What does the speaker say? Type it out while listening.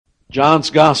John's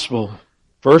Gospel,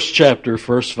 first chapter,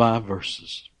 first 5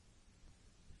 verses.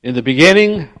 In the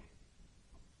beginning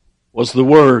was the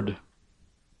Word,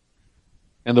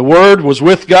 and the Word was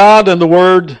with God, and the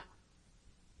Word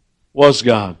was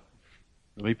God.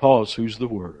 Let me pause. Who's the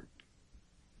Word?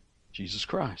 Jesus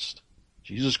Christ.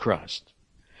 Jesus Christ.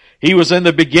 He was in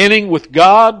the beginning with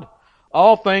God.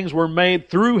 All things were made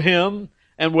through Him,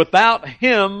 and without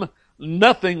Him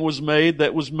nothing was made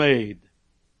that was made.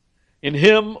 In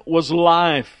Him was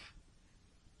life,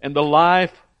 and the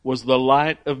life was the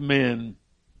light of men.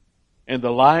 And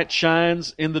the light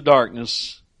shines in the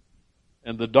darkness,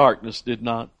 and the darkness did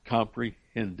not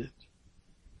comprehend it.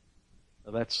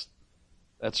 Now that's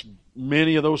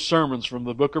many of those sermons from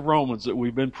the book of Romans that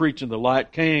we've been preaching. The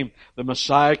light came, the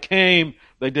Messiah came,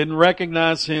 they didn't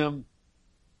recognize Him.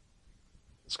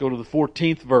 Let's go to the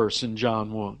 14th verse in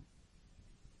John 1.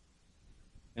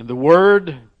 And the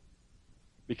Word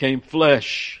became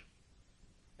flesh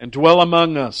and dwelt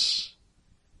among us,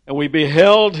 and we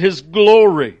beheld His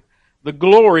glory, the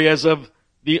glory as of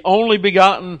the only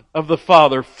begotten of the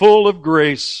Father, full of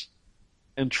grace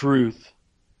and truth.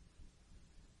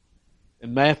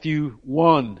 In Matthew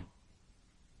 1,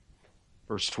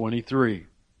 verse 23.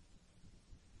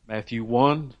 Matthew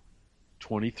 1,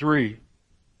 23.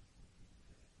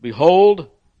 Behold,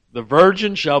 the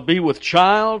virgin shall be with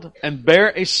child and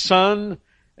bear a son,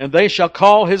 and they shall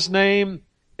call his name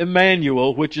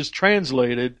Emmanuel, which is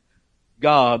translated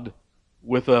God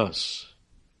with us.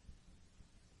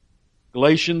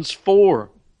 Galatians 4,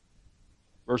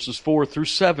 verses 4 through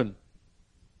 7.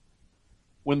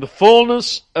 When the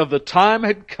fullness of the time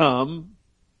had come,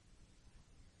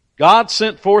 God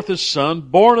sent forth His Son,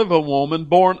 born of a woman,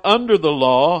 born under the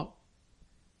law.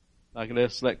 I could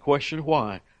ask that question,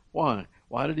 why? Why?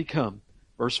 Why did He come?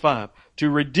 Verse 5. To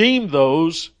redeem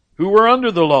those who were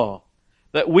under the law,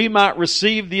 that we might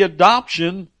receive the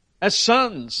adoption as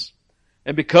sons.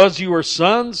 And because you are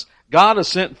sons, God has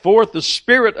sent forth the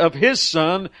Spirit of His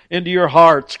Son into your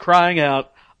hearts, crying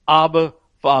out, Abba,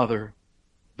 Father.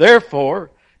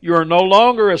 Therefore, you are no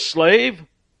longer a slave,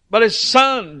 but a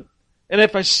son. And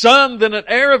if a son, then an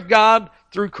heir of God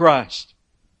through Christ.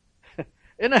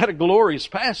 Isn't that a glorious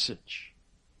passage?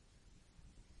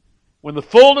 When the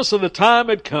fullness of the time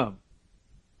had come.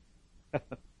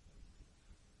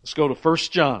 Let's go to 1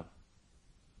 John.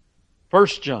 1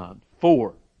 John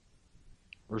 4,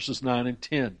 verses 9 and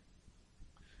 10.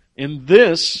 In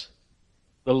this,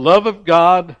 the love of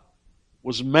God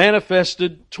was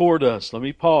manifested toward us. Let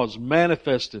me pause.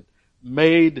 Manifested,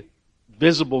 made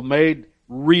visible, made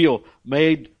real,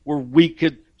 made where we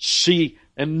could see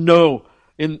and know.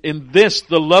 In this,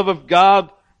 the love of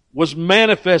God was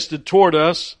manifested toward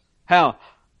us. How?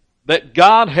 That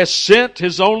God has sent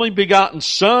His only begotten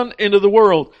Son into the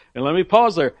world. And let me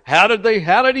pause there. How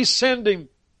did He send Him?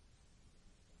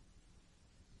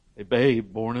 A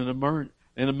babe born in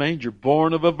a manger,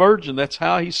 born of a virgin. That's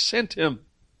how He sent Him.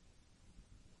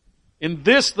 In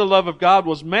this the love of God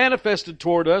was manifested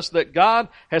toward us, that God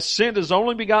has sent His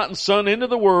only begotten Son into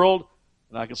the world,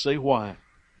 and I can say why,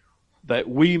 that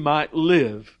we might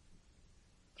live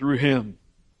through Him.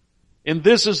 And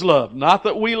this is love, not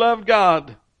that we love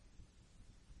God.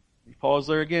 Pause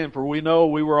there again, for we know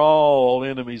we were all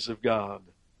enemies of God,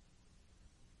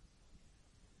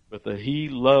 but that He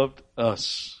loved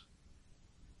us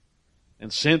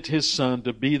and sent His Son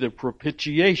to be the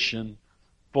propitiation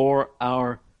for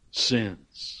our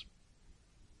sins.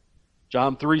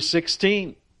 John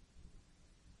 3:16.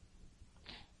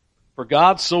 For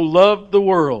God so loved the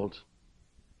world.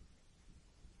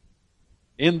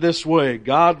 In this way,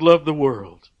 God loved the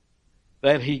world,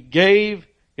 that He gave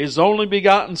His only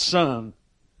begotten Son,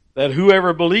 that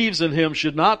whoever believes in Him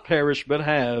should not perish but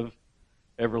have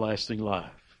everlasting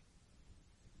life.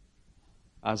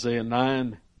 Isaiah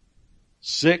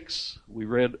 9:6, we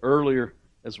read earlier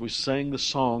as we sang the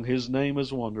song, His name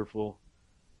is wonderful.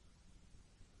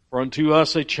 For unto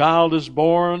us a child is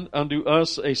born, unto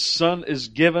us a son is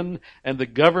given, and the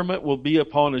government will be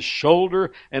upon His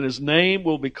shoulder, and His name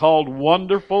will be called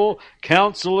Wonderful,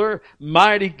 Counselor,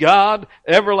 Mighty God,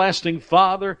 Everlasting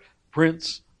Father,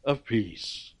 Prince of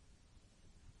Peace.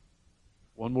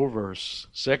 One more verse,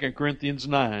 2 Corinthians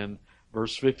 9,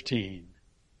 verse 15.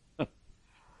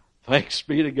 Thanks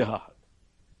be to God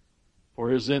for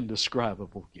His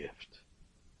indescribable gift.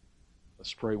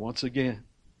 Let's pray once again.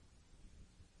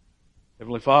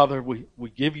 Heavenly Father, we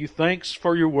give You thanks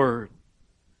for Your Word.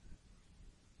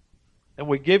 And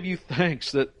we give You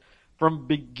thanks that from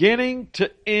beginning to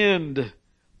end,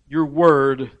 Your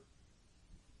Word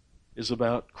is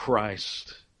about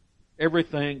Christ.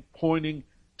 Everything pointing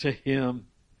to Him.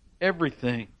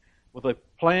 Everything with a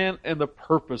plan and the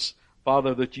purpose,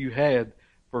 Father, that you had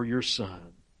for your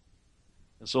Son.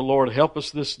 And so, Lord, help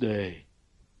us this day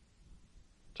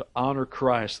to honor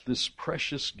Christ, this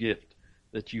precious gift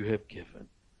that you have given.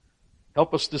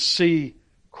 Help us to see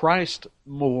Christ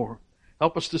more.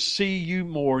 Help us to see you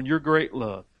more in your great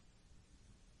love.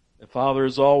 And Father,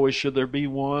 as always, should there be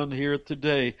one here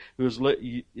today who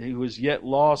is yet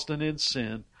lost and in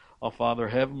sin, oh Father,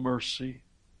 have mercy.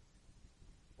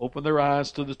 Open their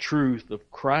eyes to the truth of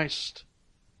Christ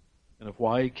and of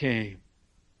why He came.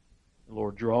 And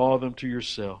Lord, draw them to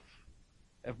yourself.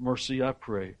 Have mercy, I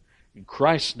pray. In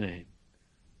Christ's name,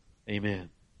 amen.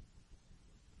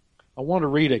 I want to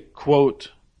read a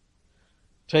quote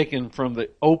taken from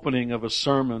the opening of a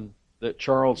sermon that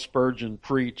Charles Spurgeon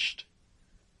preached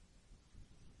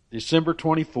December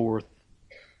 24th,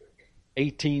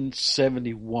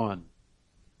 1871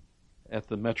 at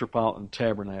the Metropolitan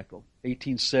Tabernacle.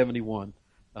 1871,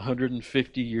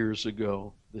 150 years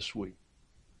ago this week.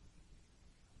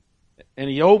 And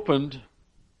he opened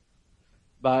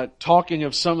by talking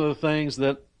of some of the things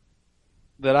that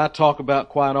I talk about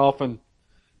quite often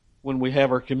when we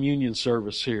have our communion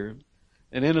service here.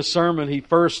 And in a sermon, he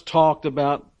first talked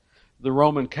about the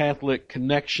Roman Catholic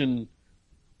connection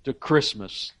to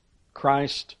Christmas,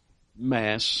 Christ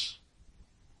Mass.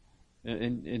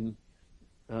 And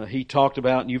he talked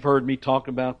about, and you've heard me talk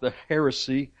about, the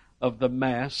heresy of the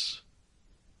Mass,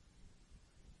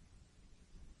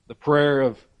 the prayer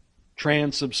of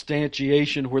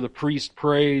transubstantiation, where the priest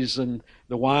prays and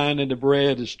the wine and the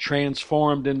bread is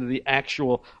transformed into the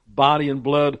actual body and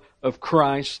blood of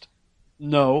Christ.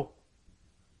 No,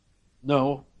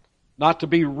 not to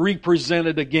be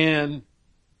represented again.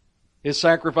 His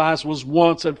sacrifice was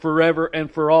once and forever and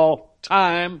for all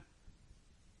time.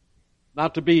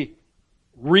 Not to be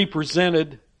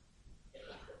represented.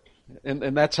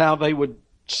 And that's how they would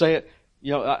say it.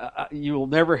 You know, you'll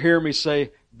never hear me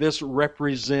say, this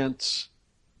represents.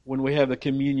 When we have the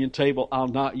communion table, I'll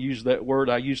not use that word.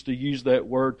 I used to use that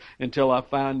word until I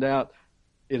find out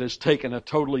it is taken a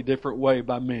totally different way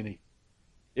by many.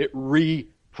 It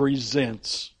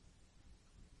represents.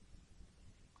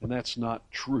 And that's not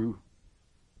true.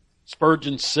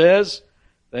 Spurgeon says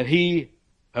that he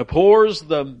abhors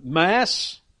the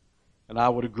Mass, and I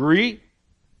would agree.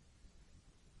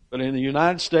 But in the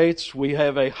United States, we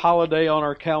have a holiday on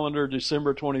our calendar,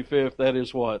 December 25th. That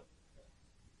is what?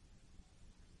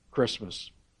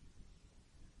 Christmas.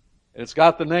 It's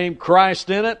got the name Christ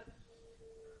in it.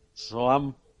 So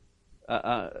I'm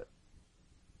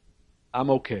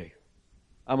okay.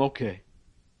 I'm okay.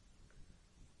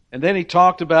 And then he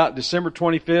talked about December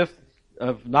 25th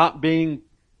of not being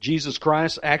Jesus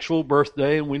Christ's actual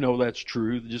birthday, and we know that's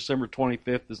true. December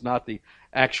 25th is not the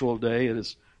actual day. It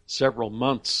is several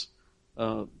months.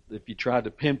 If you tried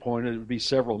to pinpoint it, it would be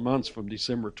several months from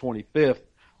December 25th.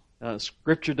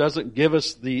 Scripture doesn't give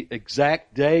us the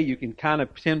exact day. You can kind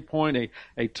of pinpoint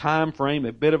a time frame,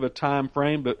 a bit of a time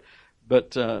frame,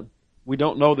 but we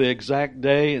don't know the exact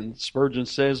day. And Spurgeon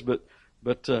says,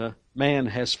 but man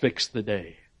has fixed the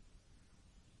day.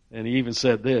 And he even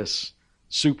said this: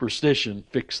 superstition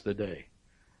fixed the day.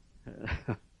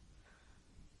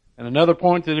 And another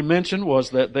point that he mentioned was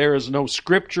that there is no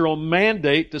scriptural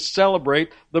mandate to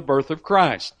celebrate the birth of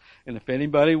Christ. And if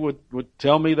anybody would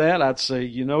tell me that, I'd say,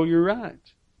 you're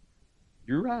right.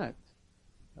 You're right.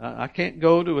 I can't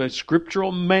go to a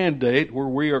scriptural mandate where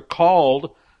we are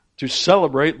called to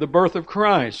celebrate the birth of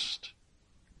Christ.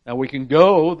 Now we can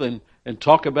go and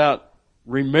talk about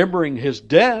remembering His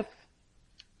death,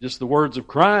 just the words of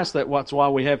Christ. That's why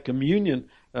we have communion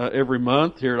every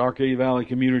month here at Arcadia Valley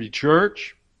Community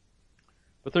Church.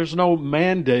 But there's no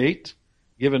mandate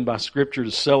given by Scripture to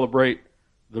celebrate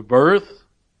the birth.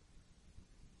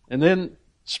 And then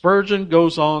Spurgeon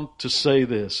goes on to say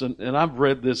this, and I've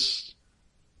read this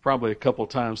probably a couple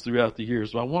times throughout the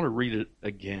years, but I want to read it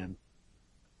again.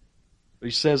 But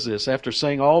he says this, after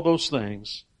saying all those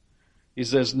things, he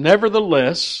says,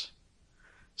 nevertheless,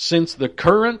 since the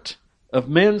current of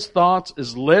men's thoughts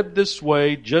is led this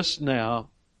way just now,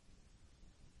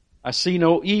 I see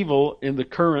no evil in the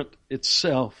current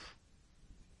itself.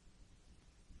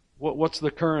 What's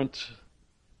the current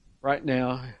right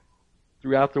now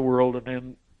throughout the world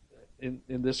and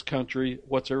in this country?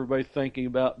 What's everybody thinking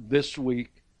about this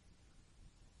week?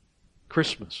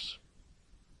 Christmas.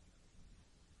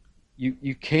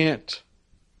 You can't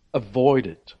avoid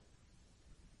it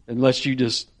unless you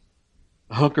just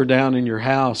hunker down in your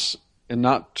house and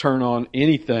not turn on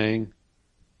anything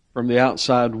from the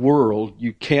outside world.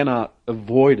 You cannot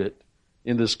avoid it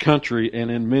in this country and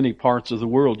in many parts of the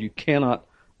world. You cannot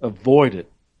avoid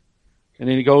it. And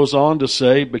then he goes on to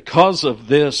say, because of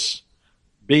this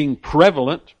being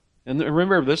prevalent, and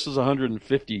remember this is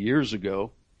 150 years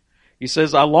ago, he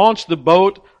says, I launched the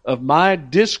boat of my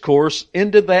discourse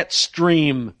into that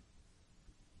stream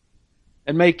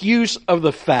and make use of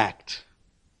the fact.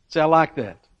 See, I like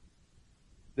that.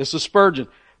 This is Spurgeon.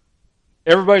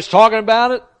 Everybody's talking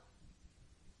about it.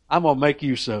 I'm going to make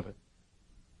use of it.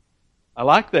 I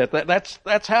like that.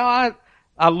 That's how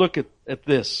I look at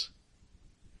this.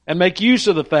 And make use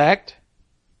of the fact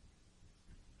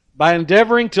by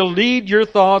endeavoring to lead your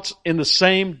thoughts in the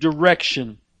same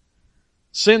direction,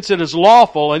 since it is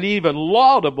lawful and even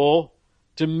laudable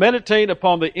to meditate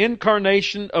upon the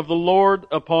incarnation of the Lord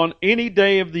upon any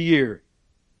day of the year.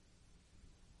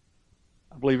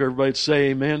 I believe everybody would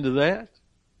say amen to that.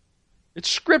 It's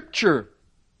Scripture.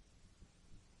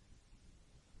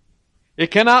 It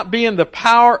cannot be in the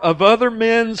power of other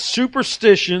men's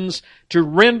superstitions to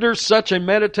render such a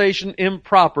meditation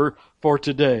improper for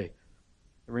today.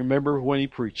 Remember when he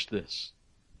preached this.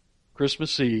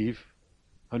 Christmas Eve,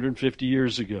 150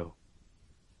 years ago.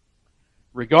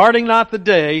 Regarding not the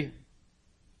day,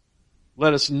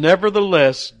 let us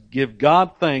nevertheless give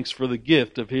God thanks for the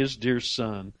gift of His dear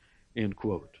Son. End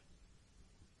quote.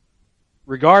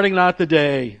 Regarding not the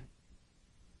day,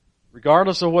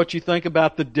 regardless of what you think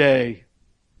about the day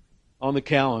on the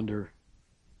calendar,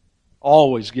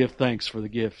 always give thanks for the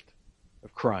gift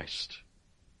of Christ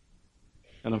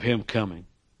and of Him coming.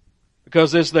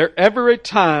 Because is there ever a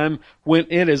time when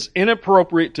it is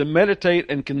inappropriate to meditate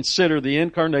and consider the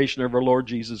incarnation of our Lord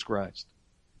Jesus Christ?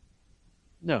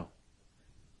 No.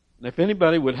 And if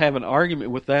anybody would have an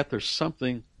argument with that, there's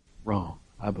something wrong,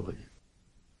 I believe.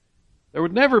 There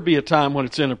would never be a time when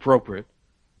it's inappropriate.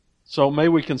 So may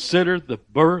we consider the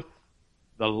birth,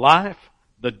 the life,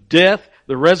 the death,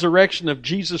 the resurrection of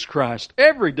Jesus Christ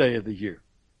every day of the year.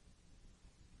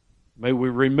 May we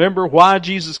remember why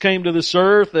Jesus came to this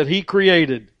earth that He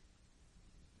created.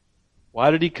 Why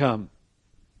did He come?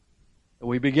 And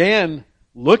we began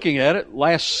looking at it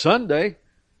last Sunday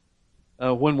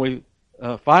when we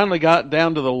finally got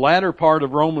down to the latter part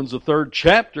of Romans, the 3rd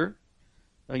chapter.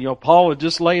 Paul had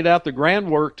just laid out the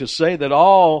groundwork to say that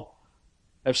all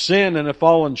have sinned and have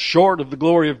fallen short of the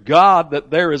glory of God, that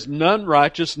there is none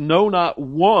righteous, no, not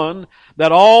one,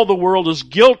 that all the world is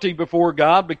guilty before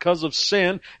God because of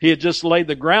sin. He had just laid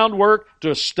the groundwork to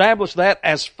establish that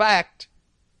as fact.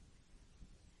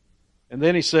 And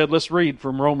then he said, let's read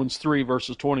from Romans 3,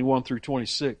 verses 21 through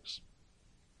 26.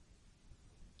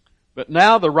 But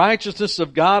now the righteousness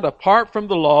of God apart from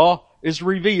the law is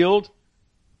revealed,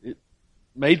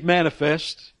 made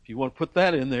manifest, if you want to put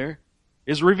that in there,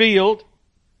 is revealed.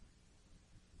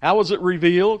 How was it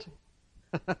revealed?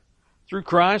 Through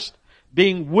Christ,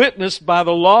 being witnessed by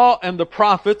the law and the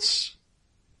prophets,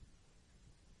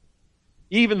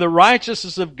 even the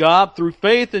righteousness of God through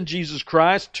faith in Jesus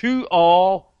Christ to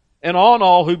all and on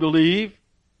all who believe.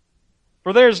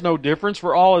 For there is no difference,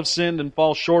 for all have sinned and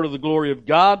fall short of the glory of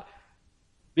God,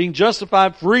 being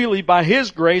justified freely by His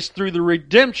grace through the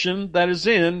redemption that is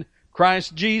in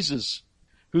Christ Jesus,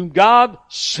 whom God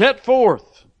set forth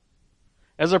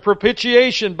as a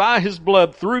propitiation by His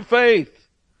blood through faith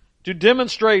to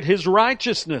demonstrate His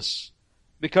righteousness.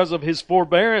 Because of His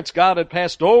forbearance, God had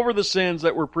passed over the sins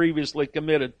that were previously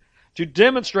committed to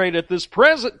demonstrate at this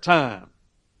present time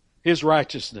His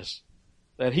righteousness,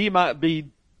 that He might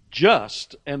be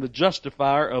just and the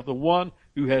justifier of the one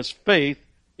who has faith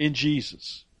in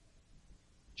Jesus.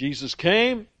 Jesus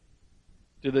came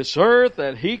to this earth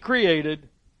that He created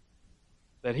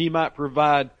that He might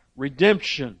provide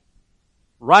redemption,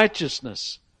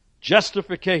 righteousness,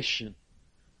 justification,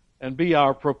 and be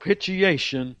our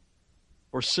propitiation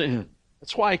for sin.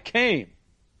 That's why He came.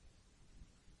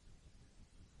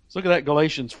 Let's look at that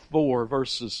Galatians 4,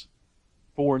 verses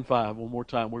 4 and 5 one more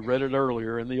time. We read it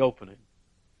earlier in the opening.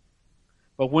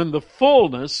 But when the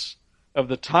fullness of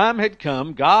the time had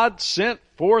come, God sent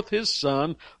forth His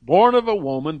Son, born of a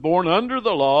woman, born under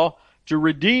the law, to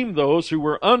redeem those who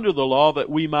were under the law, that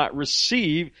we might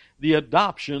receive the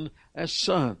adoption as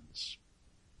sons.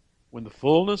 When the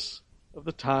fullness of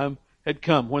the time had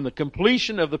come, when the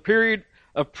completion of the period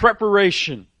of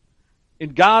preparation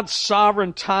in God's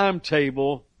sovereign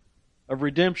timetable of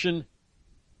redemption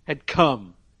had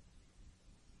come.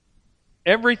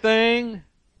 Everything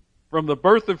from the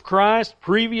birth of Christ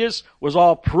previous was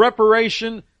all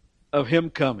preparation of Him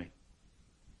coming.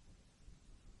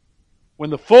 When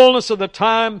the fullness of the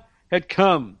time had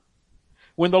come,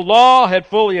 when the law had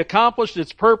fully accomplished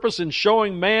its purpose in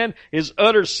showing man his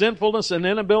utter sinfulness and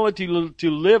inability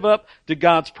to live up to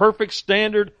God's perfect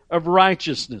standard of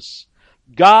righteousness,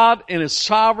 God in His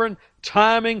sovereign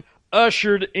timing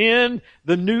ushered in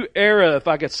the new era, if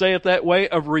I could say it that way,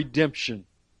 of redemption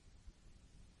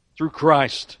through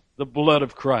Christ, the blood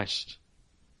of Christ.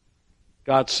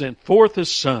 God sent forth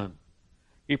His Son.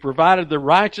 He provided the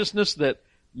righteousness that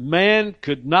man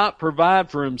could not provide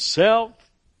for himself.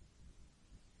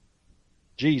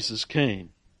 Jesus came.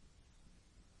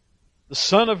 The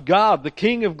Son of God, the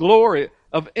King of glory,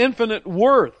 of infinite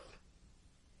worth.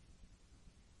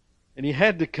 And He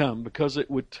had to come because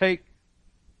it would take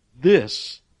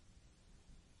this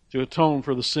to atone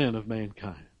for the sin of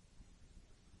mankind.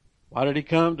 Why did He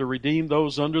come? To redeem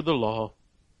those under the law,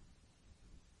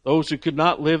 those who could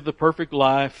not live the perfect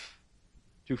life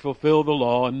to fulfill the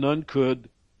law, and none could.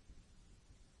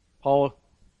 Paul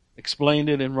explained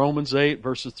it in Romans 8,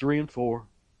 verses 3 and 4.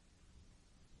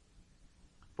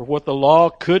 For what the law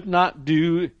could not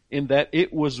do, in that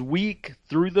it was weak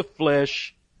through the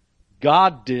flesh,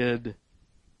 God did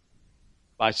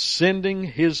by sending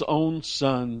His own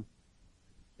Son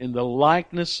in the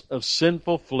likeness of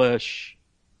sinful flesh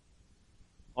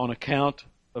on account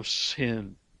of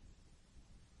sin.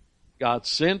 God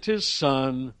sent His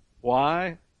Son.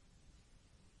 Why?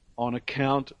 On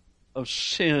account of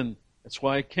sin. That's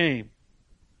why He came.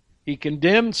 He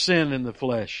condemned sin in the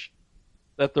flesh,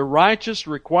 that the righteous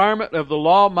requirement of the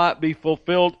law might be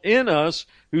fulfilled in us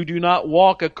who do not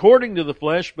walk according to the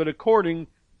flesh, but according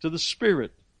to the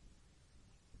Spirit.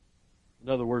 In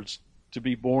other words, to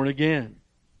be born again.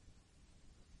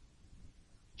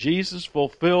 Jesus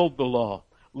fulfilled the law.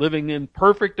 Living in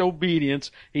perfect obedience,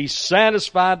 He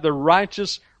satisfied the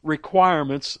righteous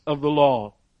requirements of the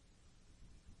law,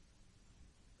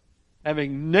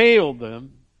 having nailed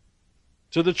them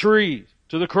to the tree,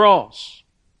 to the cross.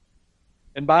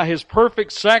 And by His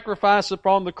perfect sacrifice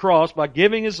upon the cross, by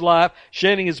giving His life,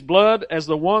 shedding His blood as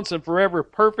the once and forever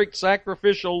perfect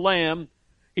sacrificial lamb,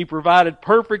 He provided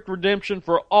perfect redemption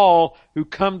for all who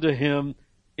come to Him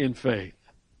in faith.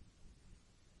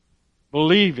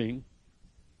 Believing,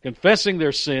 confessing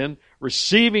their sin,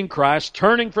 receiving Christ,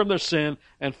 turning from their sin,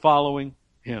 and following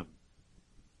Him.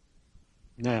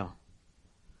 Now,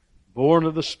 born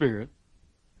of the Spirit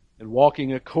and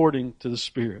walking according to the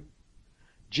Spirit.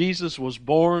 Jesus was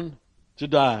born to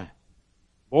die,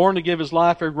 born to give His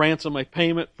life a ransom, a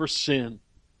payment for sin.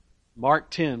 Mark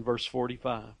 10, verse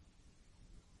 45.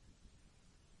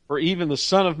 For even the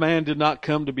Son of Man did not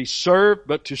come to be served,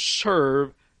 but to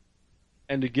serve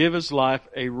and to give His life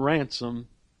a ransom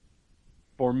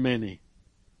for many.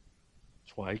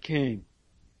 That's why He came.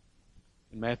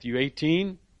 In Matthew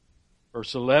 18,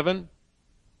 verse 11,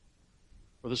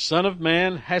 for the Son of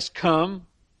Man has come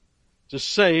to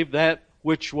save that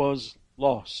which was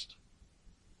lost.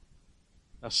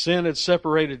 Now sin had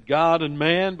separated God and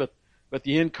man, but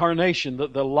the incarnation,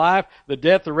 the life, the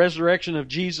death, the resurrection of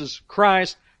Jesus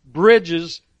Christ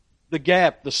bridges the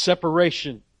gap, the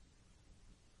separation.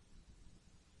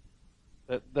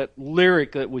 That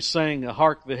lyric that we sang,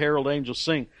 Hark the Herald Angels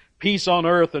Sing, peace on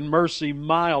earth and mercy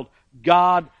mild,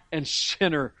 God and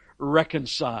sinner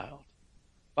reconciled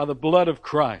by the blood of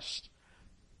Christ.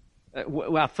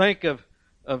 I think of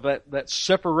that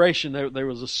separation. There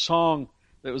was a song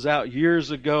that was out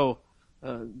years ago.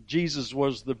 Jesus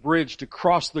was the bridge to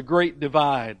cross the great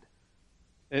divide.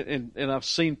 And I've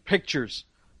seen pictures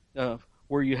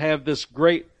where you have this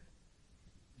great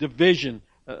division,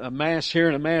 a mass here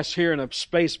and a mass here and a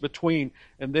space between,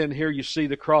 and then here you see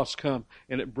the cross come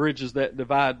and it bridges that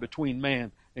divide between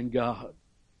man and God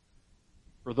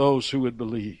for those who would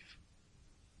believe.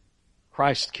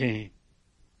 Christ came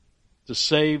to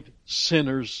save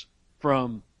sinners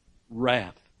from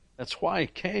wrath. That's why He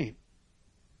came.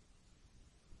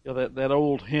 You know, that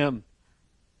old hymn,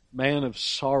 Man of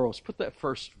Sorrows. Put that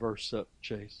first verse up,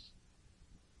 Chase.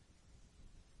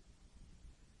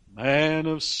 Man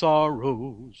of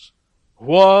sorrows,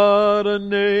 what a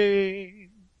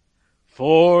name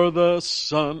for the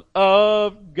Son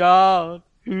of God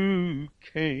who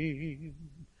came,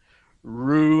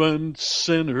 ruined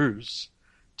sinners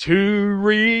to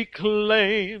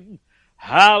reclaim.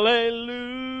 Hallelujah,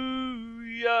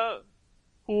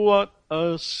 what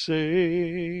a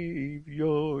Savior.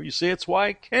 You see, it's why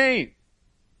He came.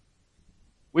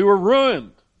 We were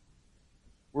ruined.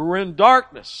 We were in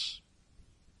darkness.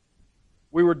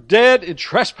 We were dead in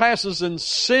trespasses and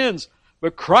sins,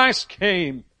 but Christ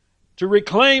came to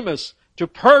reclaim us, to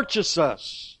purchase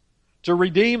us, to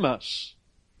redeem us.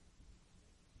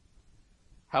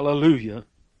 Hallelujah.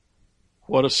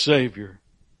 What a Savior.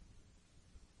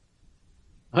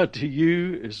 Unto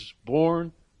you is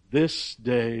born this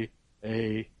day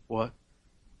a what?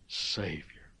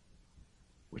 Savior,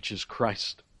 which is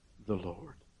Christ the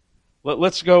Lord.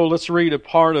 Let's read a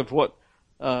part of what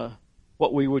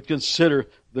what we would consider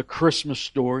the Christmas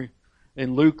story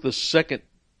in Luke, the second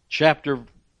chapter,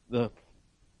 the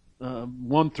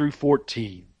 1 through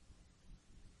 14.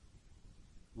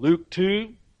 Luke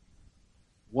 2,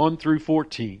 1 through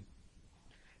 14.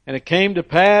 And it came to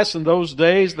pass in those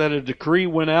days that a decree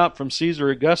went out from Caesar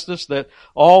Augustus that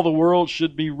all the world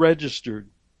should be registered.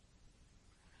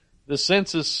 The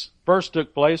census first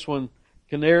took place when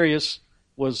Quirinius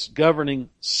was governing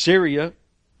Syria.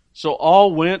 So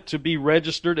all went to be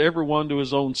registered, everyone to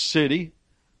his own city.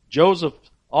 Joseph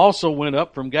also went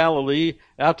up from Galilee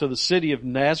out to the city of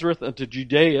Nazareth unto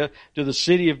Judea, to the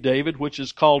city of David, which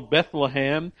is called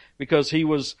Bethlehem, because he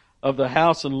was of the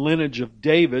house and lineage of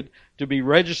David, to be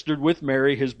registered with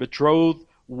Mary, his betrothed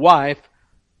wife,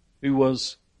 who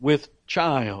was with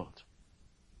child.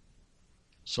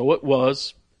 So it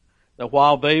was that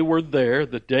while they were there,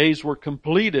 the days were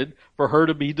completed for her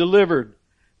to be delivered.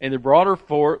 And they brought her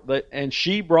forth, and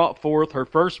she brought forth her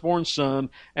firstborn son,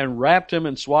 and wrapped him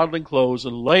in swaddling clothes,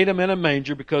 and laid him in a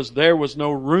manger, because there was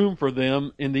no room for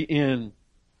them in the inn.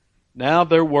 Now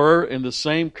there were in the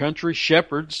same country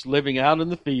shepherds living out in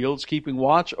the fields, keeping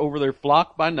watch over their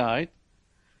flock by night.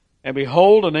 And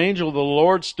behold, an angel of the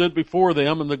Lord stood before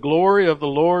them, and the glory of the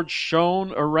Lord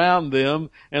shone around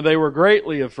them, and they were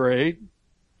greatly afraid.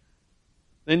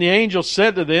 Then the angel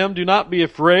said to them, Do not be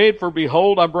afraid, for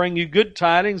behold, I bring you good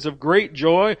tidings of great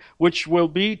joy, which will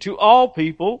be to all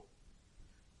people.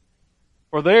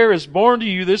 For there is born to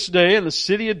you this day in the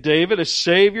city of David a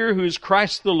Savior, who is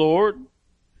Christ the Lord.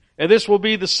 And this will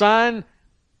be the sign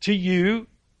to you.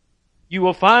 You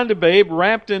will find a babe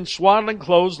wrapped in swaddling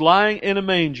clothes, lying in a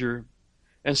manger.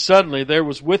 And suddenly there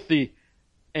was with the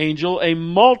angel a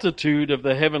multitude of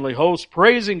the heavenly hosts,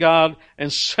 praising God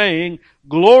and saying,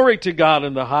 Glory to God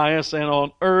in the highest, and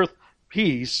on earth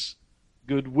peace,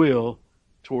 goodwill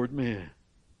toward men.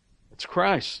 That's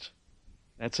Christ.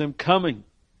 That's Him coming.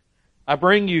 I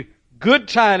bring you good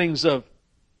tidings of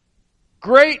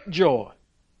great joy.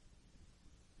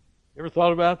 You ever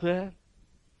thought about that?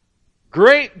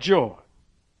 Great joy.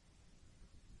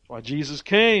 That's why Jesus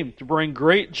came, to bring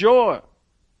great joy.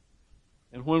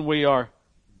 And when we are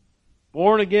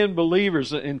born again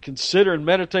believers and consider and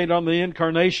meditate on the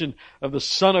incarnation of the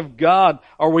Son of God,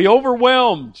 are we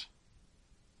overwhelmed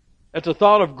at the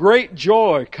thought of great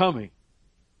joy coming?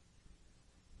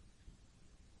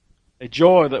 A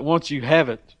joy that once you have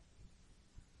it,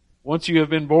 once you have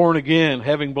been born again,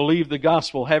 having believed the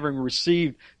gospel, having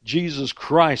received Jesus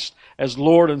Christ as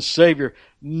Lord and Savior,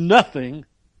 nothing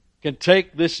can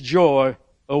take this joy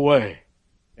away.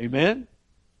 Amen?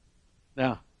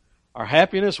 Now, our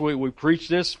happiness, we preached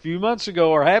this a few months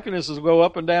ago, our happiness will go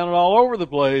up and down and all over the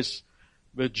place,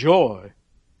 but joy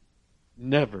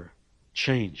never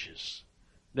changes.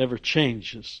 Never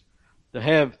changes. To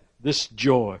have this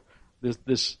joy,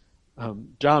 this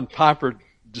John Piper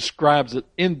describes it,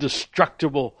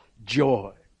 indestructible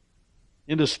joy.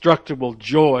 Indestructible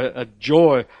joy, a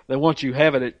joy that once you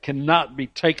have it, it cannot be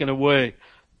taken away.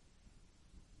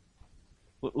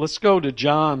 Let's go to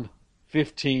John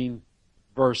 15,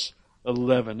 verse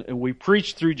 11. And we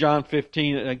preached through John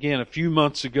 15 again a few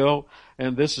months ago,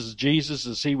 and this is Jesus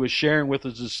as He was sharing with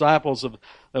His disciples of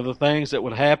the things that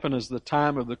would happen as the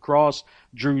time of the cross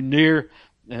drew near.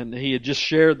 And He had just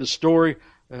shared the story.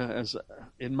 As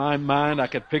in my mind, I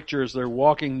could picture as they're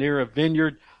walking near a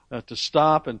vineyard to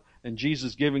stop, and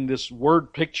Jesus giving this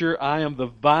word picture, I am the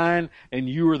vine and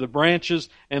you are the branches.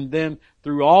 And then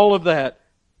through all of that,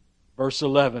 verse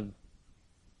 11,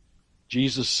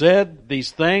 Jesus said,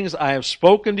 These things I have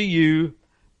spoken to you,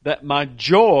 that my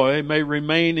joy may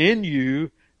remain in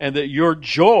you, and that your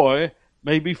joy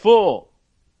may be full.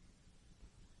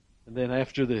 And then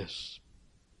after this,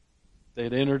 they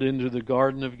had entered into the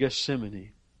Garden of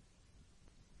Gethsemane.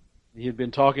 He had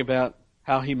been talking about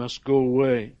how He must go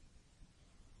away,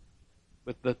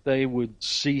 but that they would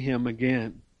see Him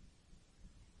again.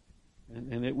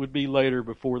 And it would be later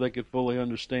before they could fully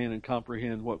understand and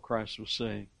comprehend what Christ was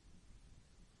saying.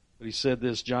 But He said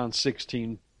this, John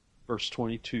 16, verse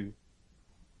 22.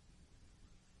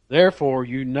 Therefore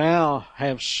you now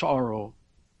have sorrow,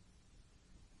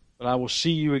 but I will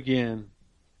see you again,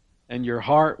 and your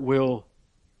heart will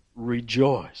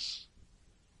rejoice.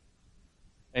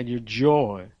 And your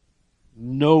joy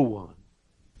no one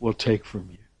will take from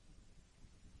you.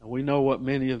 And we know what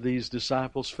many of these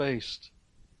disciples faced,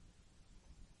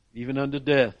 even unto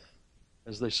death,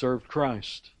 as they served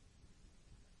Christ.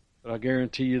 But I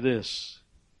guarantee you this,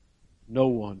 no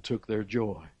one took their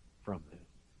joy from them.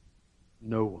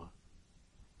 No one.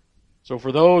 So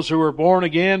for those who are born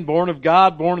again, born of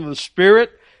God, born of the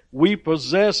Spirit, we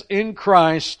possess in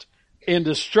Christ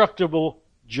indestructible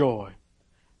joy.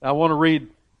 I want to read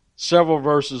several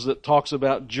verses that talks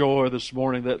about joy this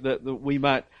morning, that we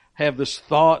might have this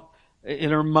thought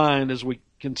in our mind as we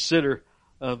consider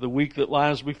the week that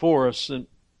lies before us. And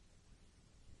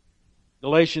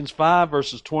Galatians 5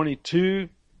 verses 22,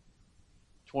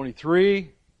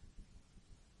 23.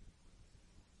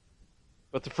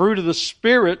 But the fruit of the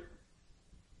Spirit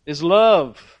is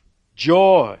love,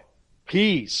 joy,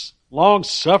 peace,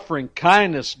 long-suffering,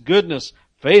 kindness, goodness,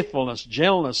 faithfulness,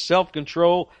 gentleness,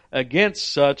 self-control.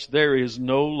 Against such there is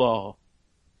no law.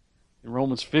 In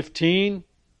Romans 15,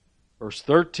 verse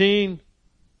 13,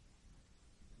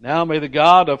 now may the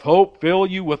God of hope fill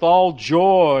you with all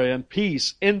joy and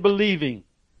peace in believing,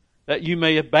 that you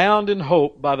may abound in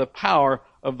hope by the power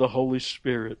of the Holy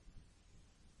Spirit.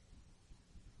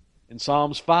 In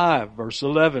Psalms 5, verse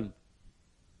 11,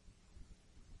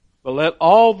 but let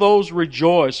all those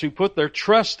rejoice who put their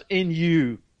trust in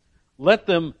you. Let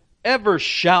them ever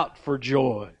shout for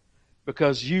joy,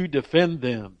 because you defend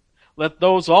them. Let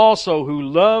those also who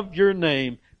love your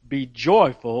name be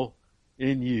joyful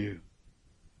in you.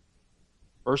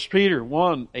 1 Peter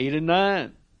 1, 8 and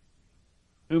 9.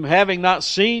 Whom having not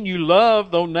seen you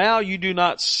love, though now you do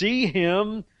not see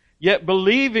him, yet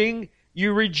believing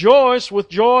you rejoice with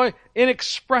joy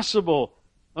inexpressible,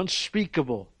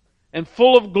 unspeakable, and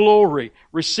full of glory,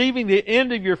 receiving the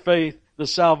end of your faith, the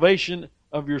salvation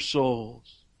of your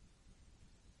souls.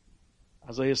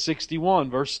 Isaiah 61,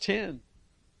 verse 10.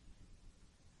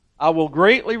 I will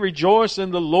greatly rejoice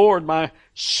in the Lord. My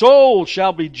soul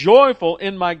shall be joyful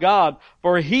in my God,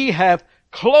 for he hath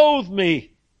clothed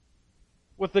me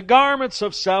with the garments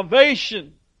of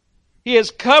salvation. He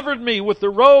has covered me with the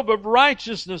robe of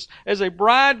righteousness, as a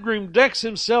bridegroom decks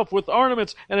himself with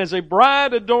ornaments, and as a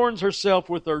bride adorns herself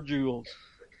with her jewels.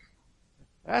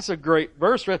 That's a great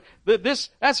verse.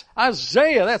 That's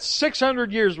Isaiah. That's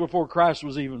 600 years before Christ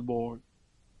was even born.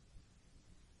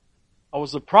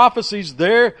 Was the prophecies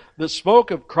there that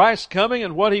spoke of Christ coming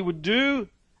and what He would do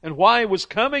and why He was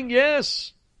coming?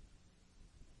 Yes.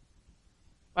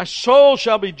 My soul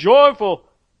shall be joyful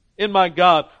in my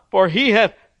God, for He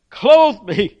hath clothed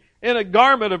me in a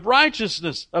garment of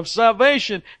righteousness, of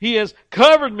salvation. He has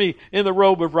covered me in the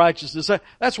robe of righteousness.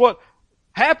 That's what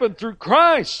happened through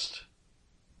Christ.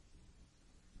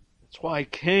 That's why He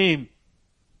came.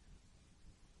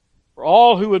 For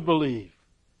all who would believe,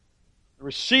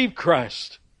 receive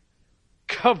Christ,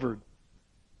 covered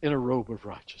in a robe of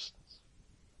righteousness.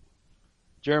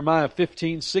 Jeremiah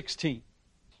 15:16.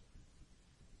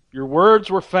 Your words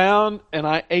were found, and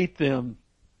I ate them,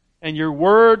 and your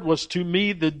word was to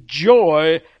me the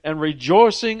joy and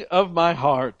rejoicing of my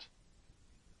heart.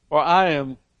 For I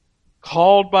am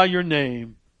called by your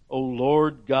name, O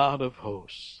Lord God of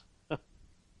hosts.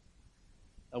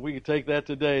 Now we can take that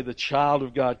today, the child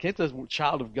of God. Can't the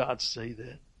child of God say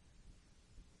that?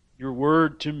 Your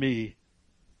word to me,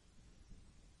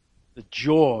 the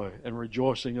joy and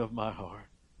rejoicing of my heart.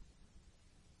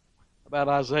 About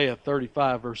Isaiah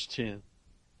 35, verse 10.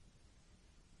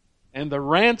 And the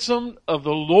ransom of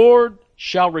the Lord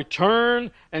shall return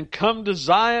and come to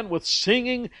Zion with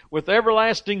singing, with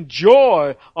everlasting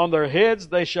joy on their heads.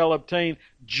 They shall obtain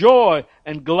joy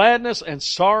and gladness, and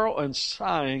sorrow and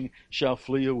sighing shall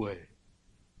flee away.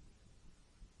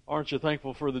 Aren't you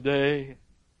thankful for the day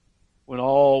when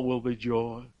all will be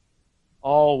joy?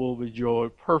 All will be joy,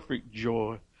 perfect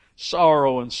joy.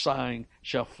 Sorrow and sighing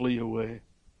shall flee away.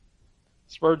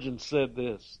 Spurgeon said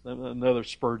this, another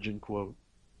Spurgeon quote.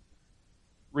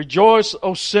 Rejoice,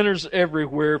 O sinners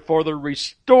everywhere, for the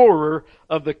restorer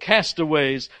of the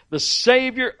castaways, the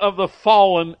Savior of the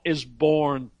fallen, is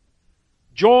born.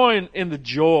 Join in the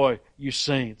joy, you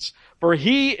saints, for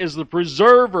He is the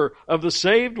preserver of the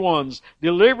saved ones,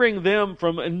 delivering them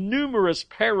from innumerous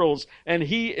perils, and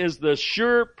He is the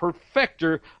sure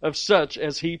perfecter of such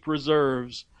as He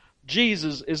preserves.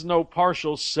 Jesus is no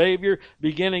partial Savior,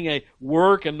 beginning a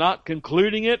work and not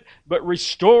concluding it, but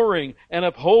restoring and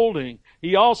upholding.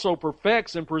 He also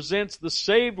perfects and presents the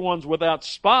saved ones without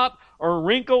spot or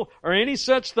wrinkle or any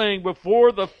such thing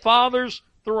before the Father's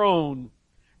throne.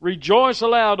 Rejoice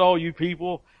aloud, all you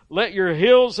people. Let your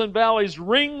hills and valleys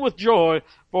ring with joy,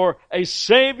 for a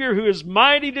Savior who is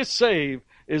mighty to save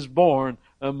is born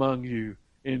among you.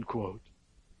 End quote.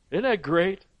 Isn't that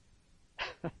great?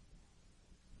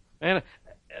 And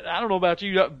I don't know about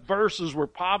you, verses were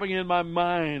popping in my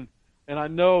mind, and I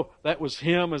know that was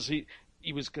him as he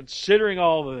was considering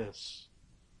all of this.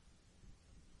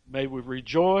 May we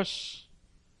rejoice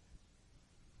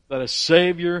that a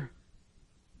Savior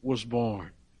was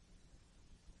born.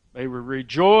 May we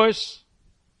rejoice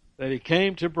that He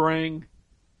came to bring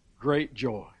great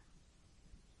joy.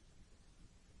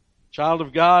 Child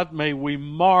of God, may we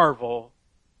marvel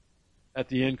at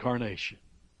the incarnation.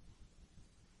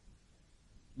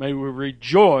 May we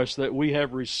rejoice that we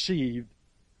have received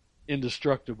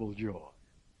indestructible joy.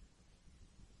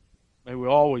 May we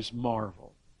always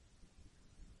marvel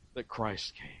that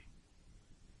Christ came.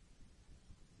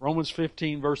 Romans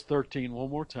 15, verse 13, one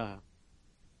more time.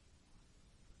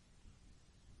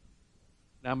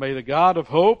 Now may the God of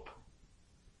hope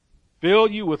fill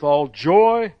you with all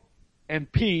joy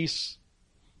and peace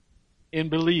in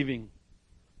believing,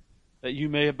 that you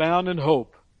may abound in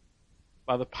hope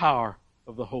by the power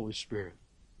of the Holy Spirit.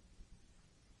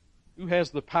 Who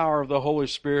has the power of the Holy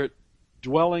Spirit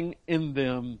dwelling in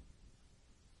them?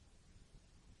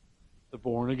 The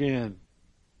born again,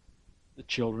 the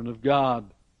children of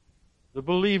God, the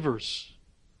believers.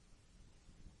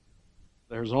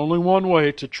 There's only one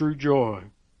way to true joy,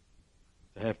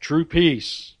 to have true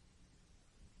peace,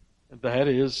 and that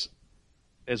is,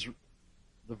 as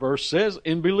the verse says,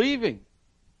 in believing.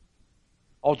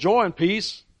 All joy and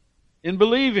peace in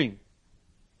believing.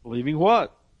 Believing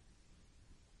what?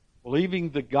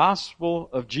 Believing the gospel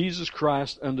of Jesus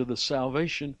Christ unto the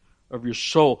salvation of your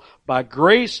soul. By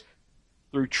grace,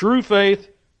 through true faith,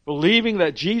 believing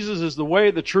that Jesus is the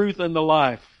way, the truth, and the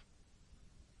life.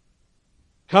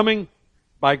 Coming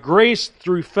by grace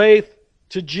through faith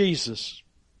to Jesus.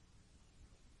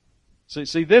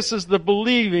 See, this is the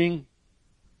believing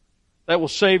that will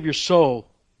save your soul.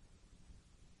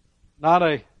 Not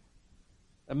a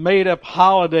made-up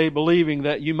holiday believing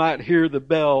that you might hear the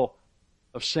bell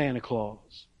of Santa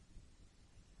Claus.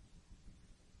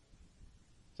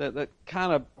 That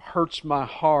kind of hurts my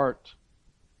heart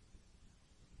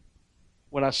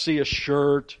when I see a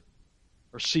shirt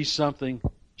or see something,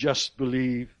 just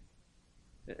believe.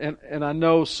 And I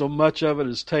know so much of it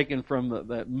is taken from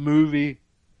that movie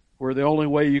where the only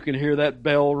way you can hear that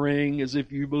bell ring is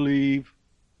if you believe.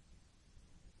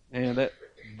 And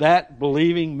that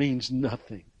believing means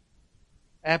nothing.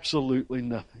 Absolutely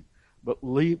nothing. But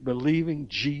believing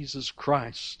Jesus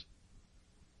Christ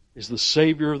is the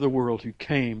Savior of the world who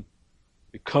came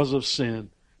because of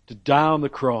sin to die on the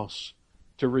cross,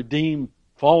 to redeem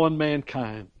fallen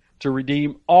mankind, to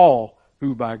redeem all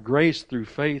who by grace through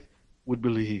faith would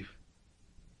believe.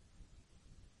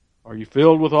 Are you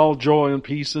filled with all joy and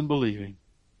peace in believing?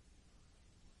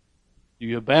 Do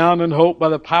you abound in hope by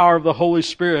the power of the Holy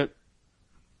Spirit?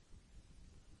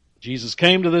 Jesus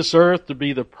came to this earth to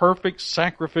be the perfect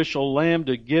sacrificial lamb,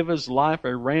 to give His life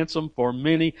a ransom for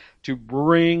many, to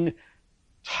bring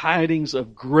tidings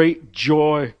of great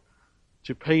joy,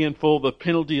 to pay in full the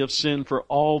penalty of sin for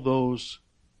all those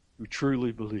who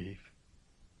truly believe.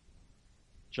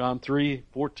 John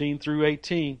 3:14 through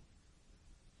 18.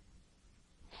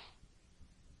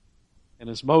 And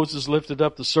as Moses lifted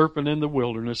up the serpent in the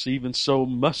wilderness, even so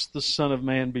must the Son of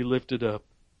Man be lifted up.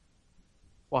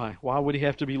 Why? Why would He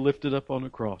have to be lifted up on the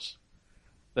cross?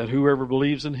 That whoever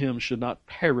believes in Him should not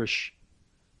perish,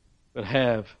 but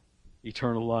have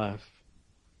eternal life.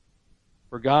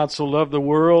 For God so loved the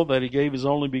world that He gave His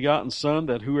only begotten Son,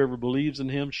 that whoever believes in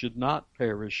Him should not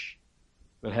perish,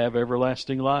 but have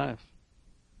everlasting life.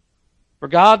 For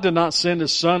God did not send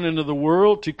His Son into the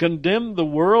world to condemn the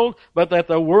world, but that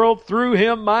the world through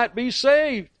Him might be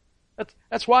saved.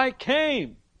 That's why He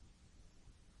came.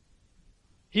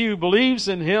 He who believes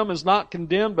in Him is not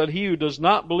condemned, but he who does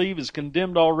not believe is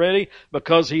condemned already,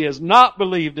 because he has not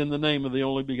believed in the name of the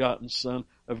only begotten Son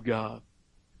of God.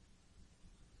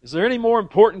 Is there any more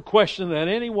important question that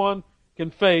anyone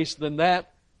can face than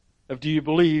that of, do you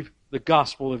believe the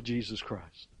gospel of Jesus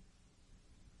Christ?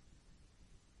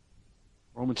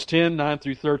 Romans 10, 9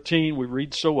 through 13, we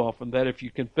read so often that if you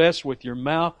confess with your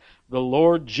mouth the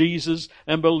Lord Jesus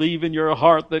and believe in your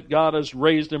heart that God has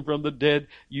raised Him from the dead,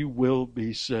 you will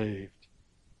be saved.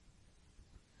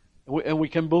 And we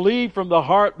can believe from the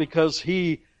heart because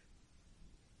He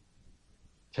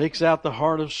takes out the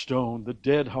heart of stone, the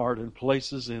dead heart, and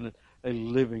places in it a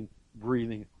living,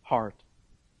 breathing heart,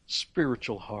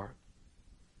 spiritual heart.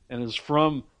 And it's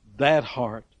from that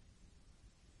heart,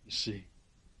 you see.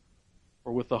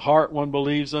 For with the heart one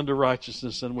believes unto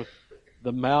righteousness, and with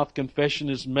the mouth confession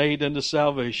is made unto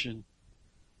salvation.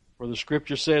 For the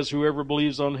Scripture says, whoever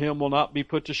believes on Him will not be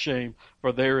put to shame.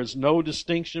 For there is no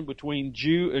distinction between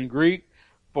Jew and Greek,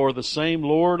 for the same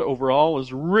Lord over all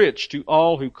is rich to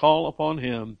all who call upon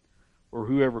Him. For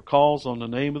whoever calls on the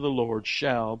name of the Lord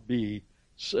shall be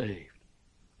saved.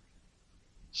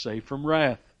 Saved from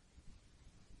wrath.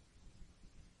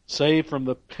 Saved from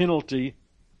the penalty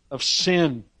of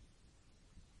sin.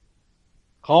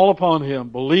 Call upon Him,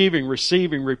 believing,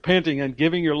 receiving, repenting, and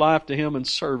giving your life to Him in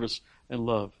service and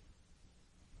love.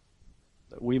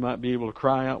 that we might be able to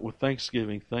cry out with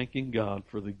thanksgiving, thanking God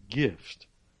for the gift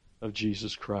of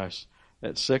Jesus Christ.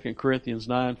 That's 2 Corinthians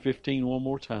 9:15 one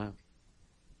more time.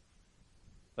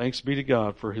 Thanks be to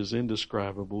God for His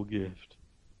indescribable gift.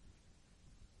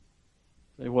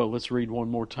 Well, let's read one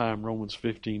more time Romans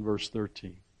 15, verse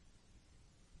 13.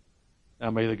 Now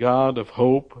may the God of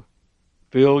hope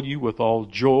fill you with all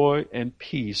joy and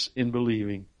peace in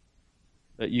believing,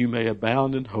 that you may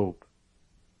abound in hope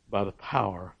by the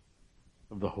power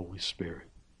of the Holy Spirit.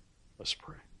 Let's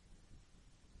pray.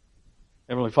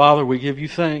 Heavenly Father, we give you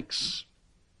thanks.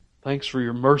 Thanks for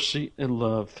your mercy and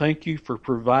love. Thank you for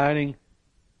providing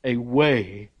a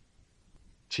way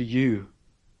to you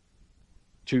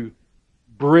to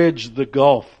bridge the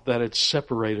gulf that had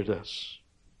separated us.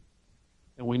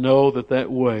 And we know that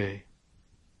that way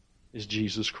is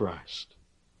Jesus Christ,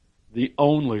 the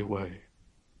only way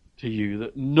to you,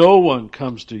 that no one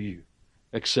comes to you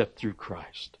except through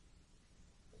Christ.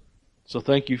 So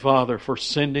thank you, Father, for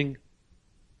sending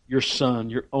your Son,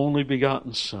 your only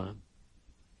begotten Son.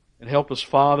 And help us,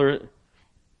 Father,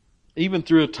 even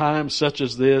through a time such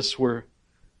as this where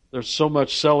there's so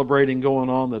much celebrating going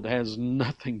on that has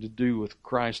nothing to do with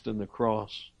Christ and the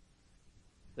cross,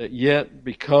 that yet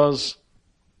because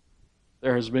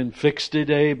there has been fixed a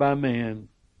day by man,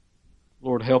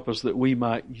 Lord, help us that we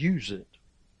might use it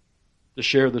to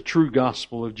share the true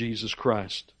gospel of Jesus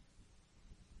Christ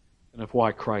and of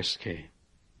why Christ came.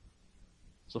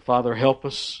 So, Father, help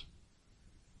us.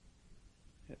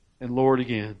 And Lord,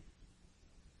 again,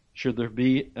 should there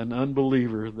be an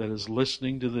unbeliever that is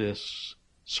listening to this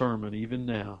sermon even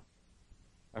now,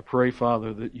 I pray,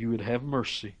 Father, that you would have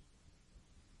mercy,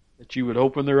 that you would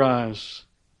open their eyes,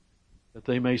 that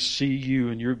they may see you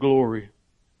in your glory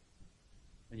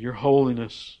and your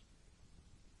holiness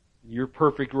and your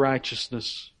perfect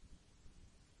righteousness.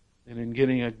 And in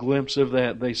getting a glimpse of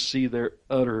that, they see their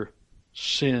utter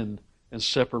sin and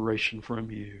separation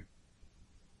from you.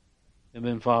 And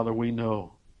then, Father, we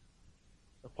know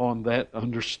upon that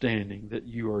understanding that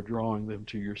you are drawing them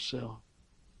to yourself.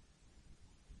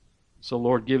 So,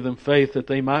 Lord, give them faith that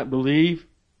they might believe,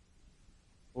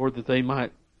 Lord, that they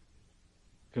might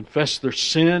confess their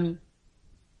sin,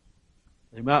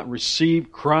 they might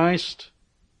receive Christ,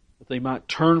 that they might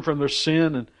turn from their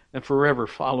sin and forever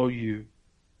follow you.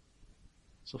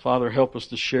 So, Father, help us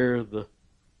to share the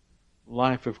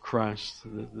life of Christ,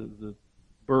 the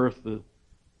birth, the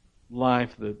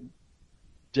life, the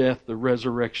death, the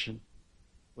resurrection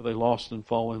with a lost and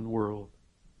fallen world.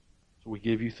 So we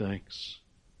give you thanks.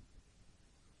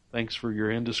 Thanks for your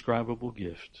indescribable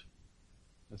gift.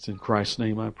 That's in Christ's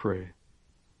name I pray.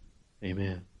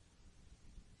 Amen.